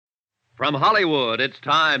From Hollywood, it's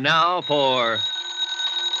time now for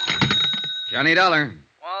Johnny Dollar.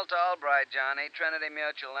 Walt Albright, Johnny. Trinity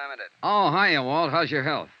Mutual Limited. Oh, hiya, Walt. How's your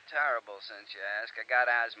health? Terrible, since you ask. I got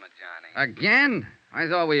asthma, Johnny. Again? I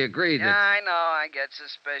thought we agreed Yeah, that... I know. I get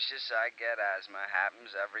suspicious. I get asthma.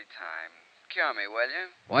 Happens every time. Cure me, will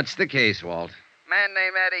you? What's the case, Walt? Man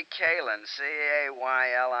named Eddie Caylin,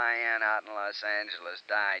 Caylin, out in Los Angeles,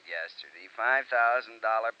 died yesterday. $5,000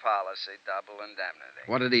 policy, double indemnity.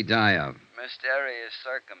 What did he die of? Mysterious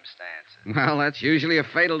circumstances. Well, that's usually a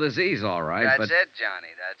fatal disease, all right, That's but... it,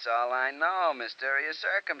 Johnny. That's all I know. Mysterious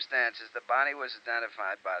circumstances. The body was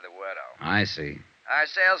identified by the widow. I see. Our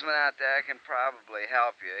salesman out there can probably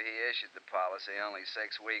help you. He issued the policy only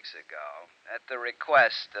 6 weeks ago at the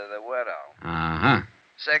request of the widow. Uh-huh.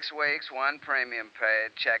 6 weeks, 1 premium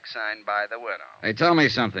paid, check signed by the widow. Hey, tell me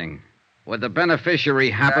something. Would the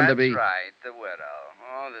beneficiary happen to be... That's right, the widow.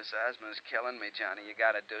 Oh, this asthma's killing me, Johnny. You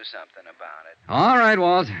got to do something about it. All right,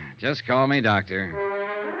 Walt. Just call me doctor.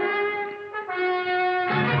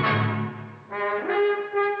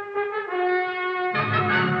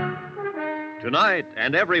 Tonight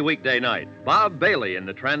and every weekday night, Bob Bailey in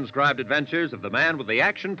the transcribed adventures of the man with the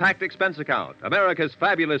action-packed expense account, America's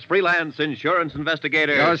fabulous freelance insurance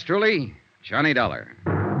investigator. Yours truly, Johnny Dollar.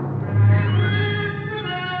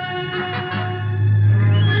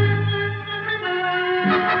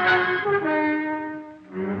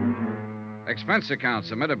 Expense account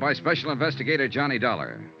submitted by Special Investigator Johnny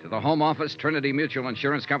Dollar to the Home Office, Trinity Mutual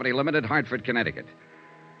Insurance Company Limited, Hartford, Connecticut.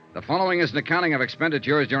 The following is an accounting of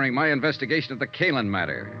expenditures during my investigation of the Caylin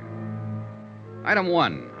matter. Item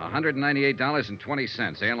 1,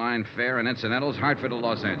 $198.20, airline fare and incidentals, Hartford to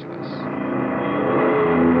Los Angeles.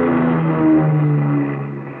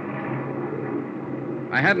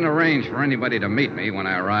 I hadn't arranged for anybody to meet me when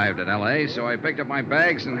I arrived at L.A., so I picked up my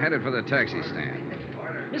bags and headed for the taxi stand.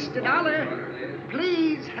 Mr. Dollar,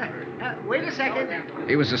 please. Wait a second.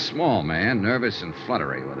 He was a small man, nervous and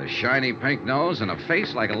fluttery, with a shiny pink nose and a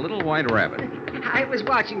face like a little white rabbit. I was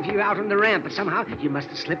watching for you out on the ramp, but somehow you must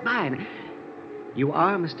have slipped by. You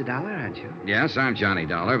are Mr. Dollar, aren't you? Yes, I'm Johnny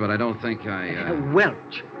Dollar, but I don't think I...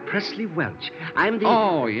 Welch. Presley Welch. I'm the...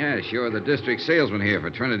 Oh, yes, you're the district salesman here for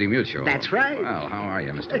Trinity Mutual. That's right. Well, how are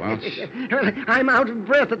you, Mr. Welch? I'm out of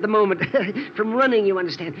breath at the moment. From running, you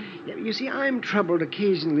understand. You see, I'm troubled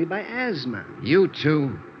occasionally by asthma. You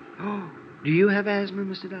too? Oh, do you have asthma,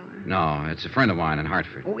 Mr. Dollar? No, it's a friend of mine in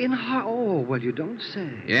Hartford. Oh, in Hartford? Oh, well, you don't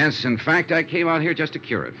say. Yes, in fact, I came out here just to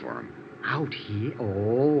cure it for him. Out here?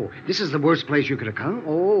 Oh, this is the worst place you could have come.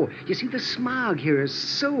 Oh, you see, the smog here is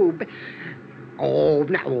so... Oh,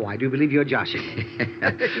 no, I do believe you're joshing.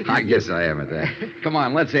 I guess I am at that. Come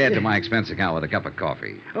on, let's add to my expense account with a cup of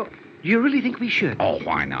coffee. Oh, do you really think we should? Oh,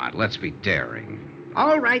 why not? Let's be daring.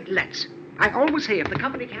 All right, let's. I always say if the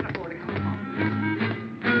company can't afford to come along.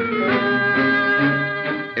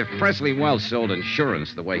 If Presley Welch sold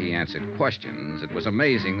insurance the way he answered questions, it was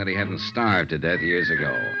amazing that he hadn't starved to death years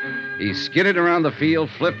ago. He skidded around the field,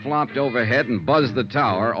 flip-flopped overhead, and buzzed the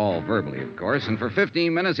tower, all verbally, of course, and for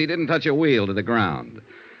 15 minutes he didn't touch a wheel to the ground.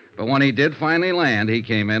 But when he did finally land, he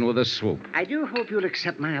came in with a swoop. I do hope you'll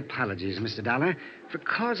accept my apologies, Mr. Dollar, for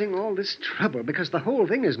causing all this trouble, because the whole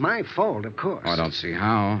thing is my fault, of course. Oh, I don't see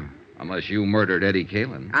how, unless you murdered Eddie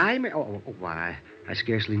Caylin. Why, I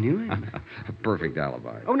scarcely knew him. A perfect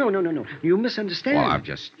alibi. Oh, no. You misunderstand. Well, I'm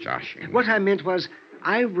just joshing. What I meant was,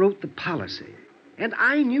 I wrote the policy, and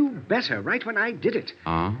I knew better right when I did it.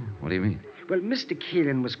 Oh? What do you mean? Well, Mr.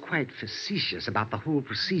 Caylin was quite facetious about the whole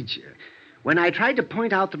procedure. When I tried to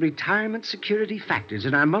point out the retirement security factors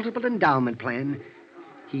in our multiple endowment plan,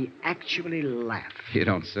 he actually laughed. You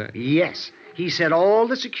don't say. Yes. He said all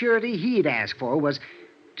the security he'd asked for was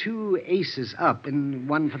 2 aces up and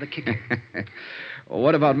 1 for the kicker. Well,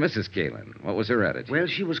 what about Mrs. Caylin? What was her attitude? Well,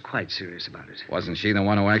 she was quite serious about it. Wasn't she the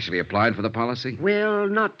one who actually applied for the policy? Well,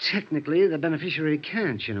 not technically. The beneficiary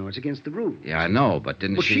can't, you know. It's against the rules. Yeah, I know, but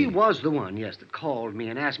didn't she... Well, she was the one, yes, that called me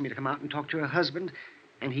and asked me to come out and talk to her husband,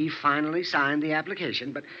 and he finally signed the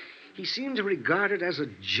application, but he seemed to regard it as a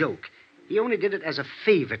joke. He only did it as a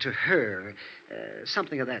favor to her,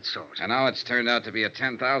 something of that sort. And now it's turned out to be a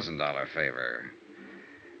 $10,000 favor.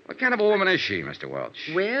 What kind of a woman is she, Mr. Welch?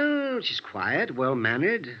 Well, she's quiet,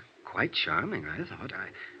 well-mannered, quite charming, I thought.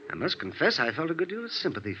 I must confess I felt a good deal of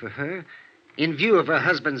sympathy for her, in view of her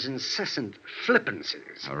husband's incessant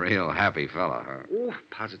flippancies. A real happy fellow, huh? Oh,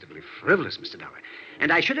 positively frivolous, Mr. Dollar.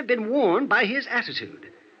 And I should have been warned by his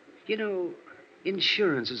attitude. You know,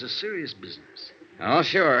 insurance is a serious business. Oh,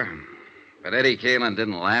 sure. But Eddie Caylin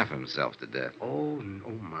didn't laugh himself to death. Oh,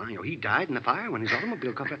 my. Oh, he died in a fire when his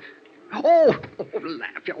automobile caught fire.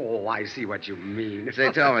 Laugh. Oh, I see what you mean.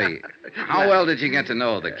 Say, tell me, how well did you get to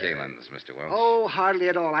know the Caylins, Mr. Welch? Oh, hardly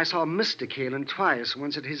at all. I saw Mr. Caylin twice.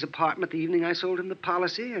 Once at his apartment the evening I sold him the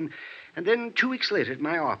policy, and then 2 weeks later at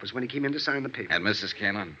my office when he came in to sign the paper. And Mrs.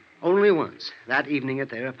 Caylin? Only once, that evening at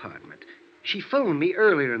their apartment. She phoned me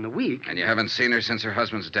earlier in the week. And you haven't seen her since her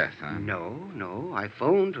husband's death, huh? No. I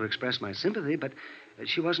phoned to express my sympathy, but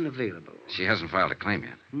she wasn't available. She hasn't filed a claim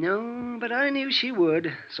yet. No, but I knew she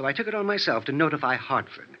would, so I took it on myself to notify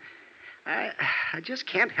Hartford. I just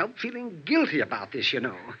can't help feeling guilty about this, you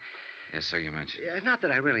know. Yes, so you mentioned. Not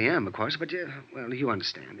that I really am, of course, but, well, you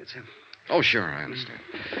understand. It's Oh, sure, I understand.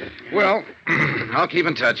 Well, I'll keep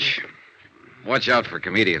in touch. Watch out for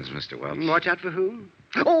comedians, Mr. Welch. Watch out for who?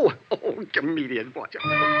 Oh, comedians, watch out.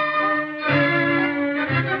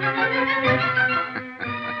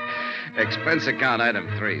 Expense account item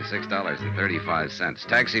 3, $6.35.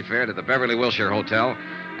 Taxi fare to the Beverly Wilshire Hotel,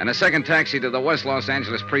 and a second taxi to the West Los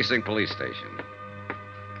Angeles Precinct Police Station.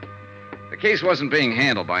 The case wasn't being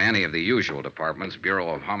handled by any of the usual departments, Bureau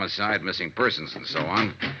of Homicide, Missing Persons, and so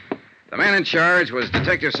on. The man in charge was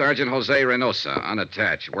Detective Sergeant Jose Reynosa,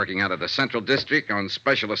 unattached, working out of the Central District on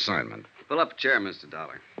special assignment. Pull up a chair, Mr.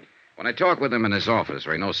 Dollar. When I talked with him in his office,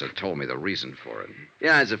 Reynosa told me the reason for it.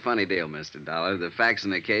 Yeah, it's a funny deal, Mr. Dollar. The facts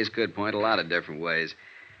in the case could point a lot of different ways.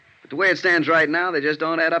 But the way it stands right now, they just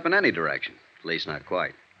don't add up in any direction. At least not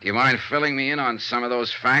quite. Do you mind filling me in on some of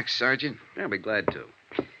those facts, Sergeant? I'll be glad to.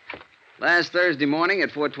 Last Thursday morning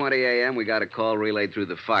at 4:20 a.m., we got a call relayed through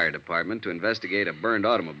the fire department to investigate a burned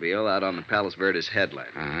automobile out on the Palos Verdes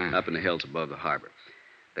headland, up in the hills above the harbor.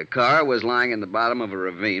 The car was lying in the bottom of a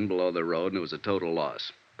ravine below the road, and it was a total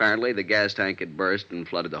loss. Apparently, the gas tank had burst and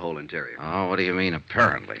flooded the whole interior. Oh, what do you mean,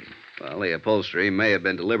 apparently? Well, the upholstery may have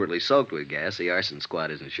been deliberately soaked with gas. The arson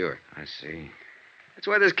squad isn't sure. I see. That's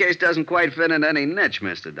why this case doesn't quite fit into any niche,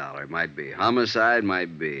 Mr. Dollar. It might be homicide,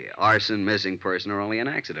 might be arson, missing person, or only an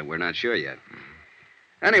accident. We're not sure yet.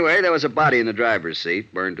 Anyway, there was a body in the driver's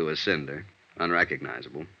seat, burned to a cinder,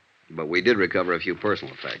 unrecognizable. But we did recover a few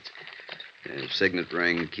personal effects. A signet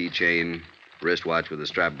ring, keychain, wristwatch with the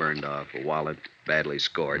strap burned off, a wallet, badly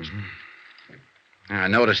scorched. I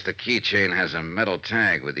noticed the keychain has a metal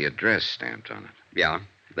tag with the address stamped on it. Yeah,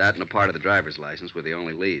 that and a part of the driver's license were the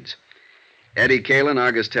only leads. Eddie Caylin,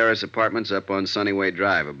 Argus Terrace Apartments up on Sunnyway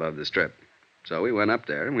Drive above the Strip. So we went up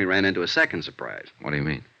there, and we ran into a second surprise. What do you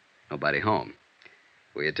mean? Nobody home.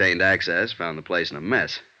 We attained access, found the place in a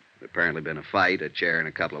mess. There'd apparently been a fight, a chair and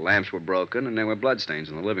a couple of lamps were broken, and there were bloodstains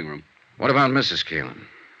in the living room. What about Mrs. Caylin?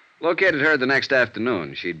 Located her the next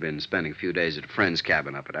afternoon. She'd been spending a few days at a friend's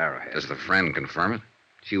cabin up at Arrowhead. Does the friend confirm it?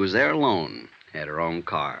 She was there alone, had her own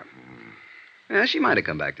car. Yeah, she might have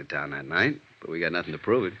come back to town that night, but we got nothing to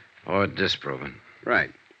prove it. Or disproven.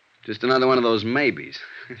 Right. Just another one of those maybes.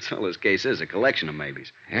 That's all this case is, a collection of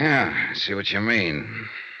maybes. Yeah, I see what you mean.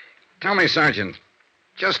 Tell me, Sergeant,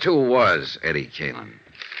 just who was Eddie Caylin?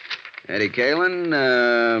 Eddie Caylin,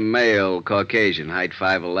 male, Caucasian, height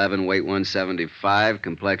 5'11", weight 175,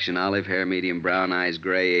 complexion olive, hair medium brown, eyes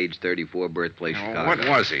gray, age 34, birthplace Chicago. What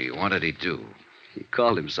was he? What did he do? He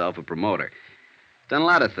called himself a promoter. Done a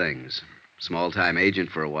lot of things. Small-time agent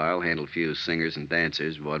for a while, handled a few singers and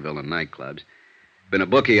dancers, vaudeville and nightclubs. Been a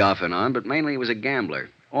bookie off and on, but mainly he was a gambler.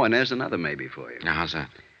 Oh, and there's another maybe for you. Now, how's that?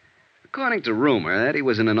 According to rumor, Eddie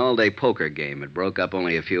was in an all-day poker game. It broke up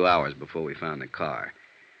only a few hours before we found the car.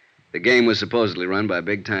 The game was supposedly run by a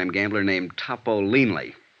big-time gambler named Topo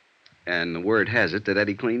Leanley. And the word has it that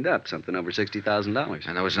Eddie cleaned up something over $60,000.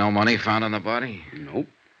 And there was no money found on the body? Nope.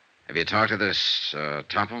 Have you talked to this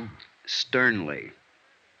Topo? Sternly.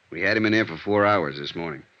 We had him in here for 4 hours this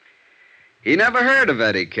morning. He never heard of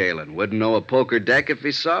Eddie Caylin. Wouldn't know a poker deck if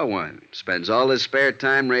he saw one. Spends all his spare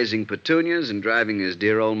time raising petunias and driving his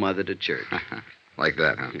dear old mother to church. Like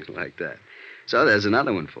that, huh? Like that. So there's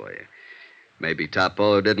another one for you. Maybe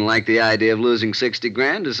Topo didn't like the idea of losing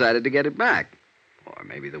 $60,000, decided to get it back. Or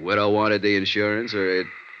maybe the widow wanted the insurance, or it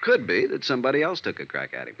could be that somebody else took a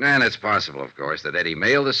crack at him. And it's possible, of course, that Eddie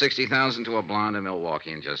mailed the $60,000 to a blonde in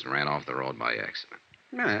Milwaukee and just ran off the road by accident.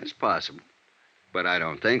 Yeah, it's possible. But I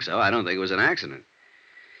don't think so. I don't think it was an accident.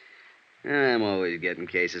 I'm always getting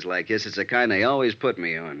cases like this. It's the kind they always put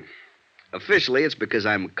me on. Officially, it's because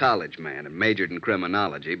I'm a college man and majored in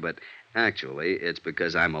criminology, but actually, it's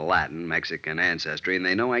because I'm a Latin, Mexican ancestry, and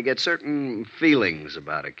they know I get certain feelings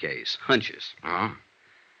about a case, hunches. Oh?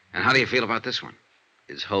 And how do you feel about this one?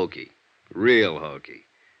 It's hokey. Real hokey.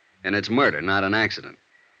 And it's murder, not an accident.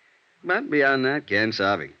 But beyond that, can't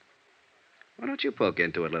solve. Why don't you poke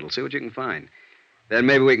into it a little, see what you can find? Then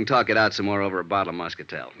maybe we can talk it out some more over a bottle of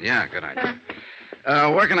Muscatel. Yeah, good idea.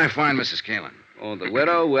 Where can I find Mrs. Caylin? Oh, the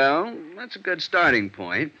widow? Well, that's a good starting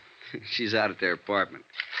point. She's out at their apartment.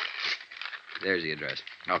 There's the address.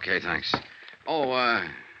 Okay, thanks. Oh,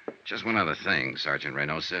 just one other thing, Sergeant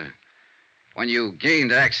Reynosa. When you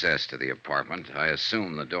gained access to the apartment, I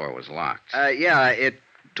assume the door was locked. Yeah, it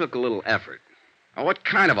took a little effort. Oh, what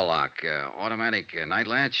kind of a lock? Automatic night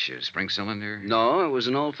latch? Spring cylinder? No, it was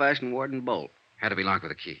an old-fashioned Warden bolt. Had to be locked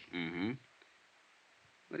with a key. Mm-hmm.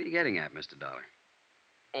 What are you getting at, Mr. Dollar?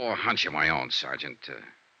 Oh, a hunch of my own, Sergeant.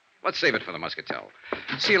 Let's save it for the Muscatel.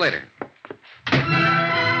 See you later.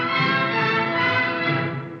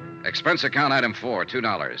 Expense account item 4,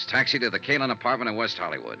 $2. Taxi to the Caylin apartment in West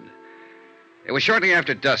Hollywood. It was shortly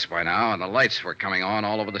after dusk by now, and the lights were coming on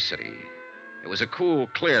all over the city. It was a cool,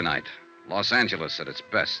 clear night. Los Angeles at its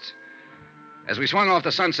best. As we swung off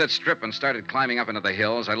the Sunset Strip and started climbing up into the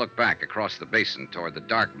hills, I looked back across the basin toward the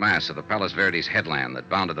dark mass of the Palos Verdes headland that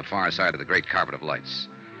bounded the far side of the great carpet of lights.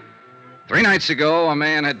 3 nights ago, a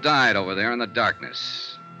man had died over there in the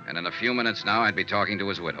darkness, and in a few minutes now I'd be talking to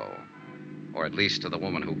his widow, or at least to the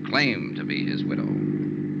woman who claimed to be his widow.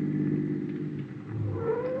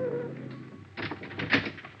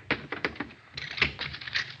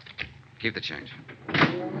 Keep the change.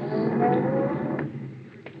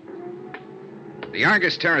 The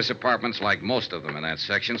Argus Terrace apartments, like most of them in that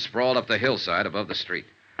section, sprawled up the hillside above the street.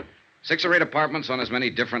 6 or 8 apartments on as many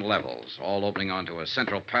different levels, all opening onto a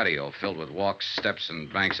central patio filled with walks, steps,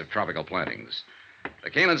 and banks of tropical plantings. The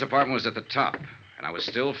Caylin's apartment was at the top, and I was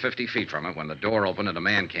still 50 feet from it when the door opened and a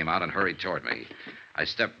man came out and hurried toward me. I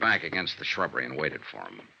stepped back against the shrubbery and waited for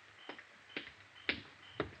him.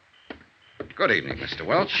 Good evening, Mr.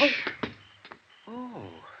 Welch. Oh,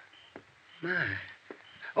 my.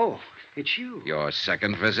 Oh, it's you. Your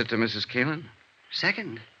second visit to Mrs. Caylin?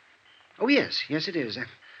 Second? Oh, yes. Yes, it is.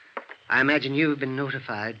 I imagine you've been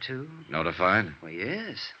notified, too. Notified? Well,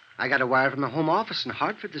 yes. I got a wire from the Home Office in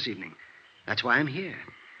Hartford this evening. That's why I'm here.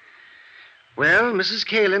 Well, Mrs.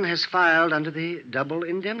 Caylin has filed under the double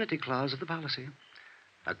indemnity clause of the policy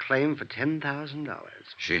a claim for $10,000.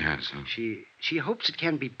 She has, huh? She hopes it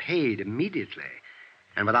can be paid immediately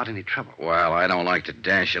and without any trouble. Well, I don't like to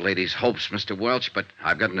dash a lady's hopes, Mr. Welch, but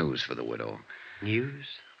I've got news for the widow. News?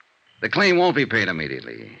 The claim won't be paid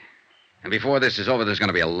immediately. And before this is over, there's going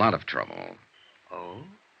to be a lot of trouble. Oh?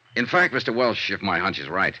 In fact, Mr. Welch, if my hunch is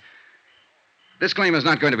right, this claim is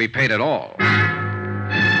not going to be paid at all.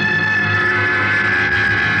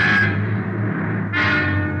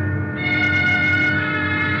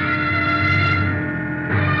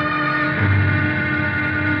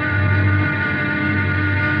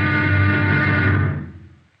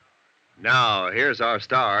 Now, here's our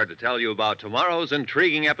star to tell you about tomorrow's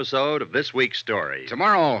intriguing episode of this week's story.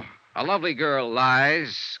 Tomorrow, a lovely girl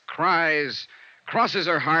lies, cries, crosses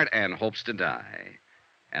her heart, and hopes to die.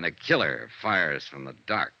 And a killer fires from the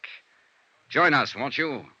dark. Join us, won't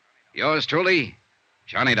you? Yours truly,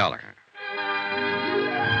 Johnny Dollar.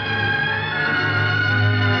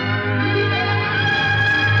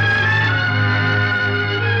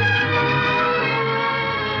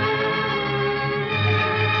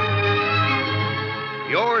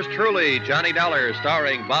 Yours truly, Johnny Dollar,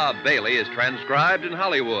 starring Bob Bailey, is transcribed in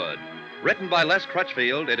Hollywood. Written by Les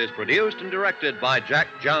Crutchfield, it is produced and directed by Jack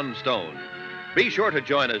Johnstone. Be sure to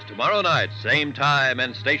join us tomorrow night, same time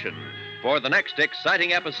and station, for the next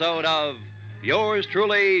exciting episode of Yours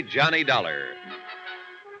truly, Johnny Dollar.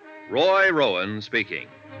 Roy Rowan speaking.